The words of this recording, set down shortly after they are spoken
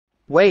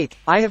Wait,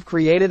 I have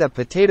created a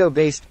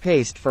potato-based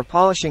paste for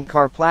polishing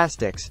car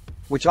plastics,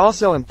 which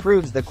also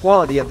improves the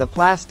quality of the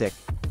plastic.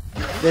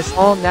 This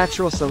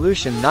all-natural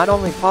solution not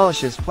only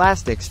polishes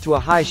plastics to a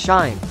high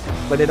shine,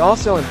 but it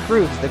also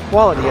improves the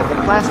quality of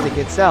the plastic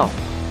itself.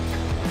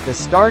 The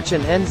starch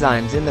and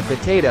enzymes in the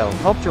potato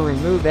help to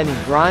remove any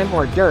grime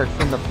or dirt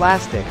from the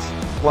plastics,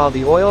 while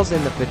the oils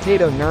in the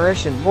potato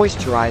nourish and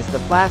moisturize the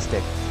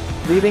plastic,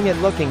 leaving it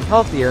looking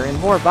healthier and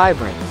more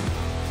vibrant.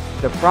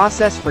 The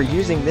process for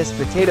using this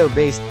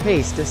potato-based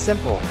paste is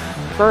simple.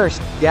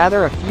 First,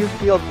 gather a few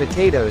peeled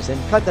potatoes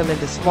and cut them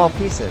into small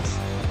pieces.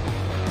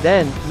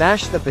 Then,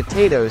 mash the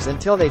potatoes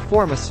until they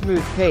form a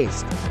smooth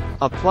paste.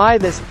 Apply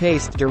this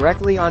paste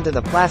directly onto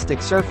the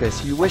plastic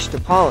surface you wish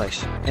to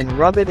polish, and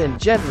rub it in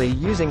gently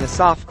using a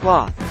soft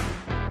cloth.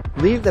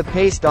 Leave the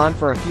paste on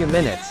for a few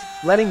minutes,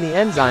 letting the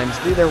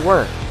enzymes do their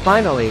work.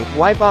 Finally,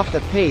 wipe off the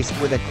paste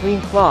with a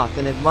clean cloth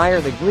and admire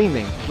the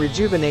gleaming,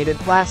 rejuvenated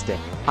plastic.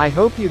 I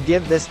hope you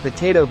give this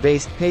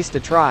potato-based paste a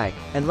try,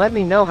 and let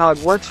me know how it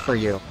works for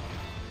you.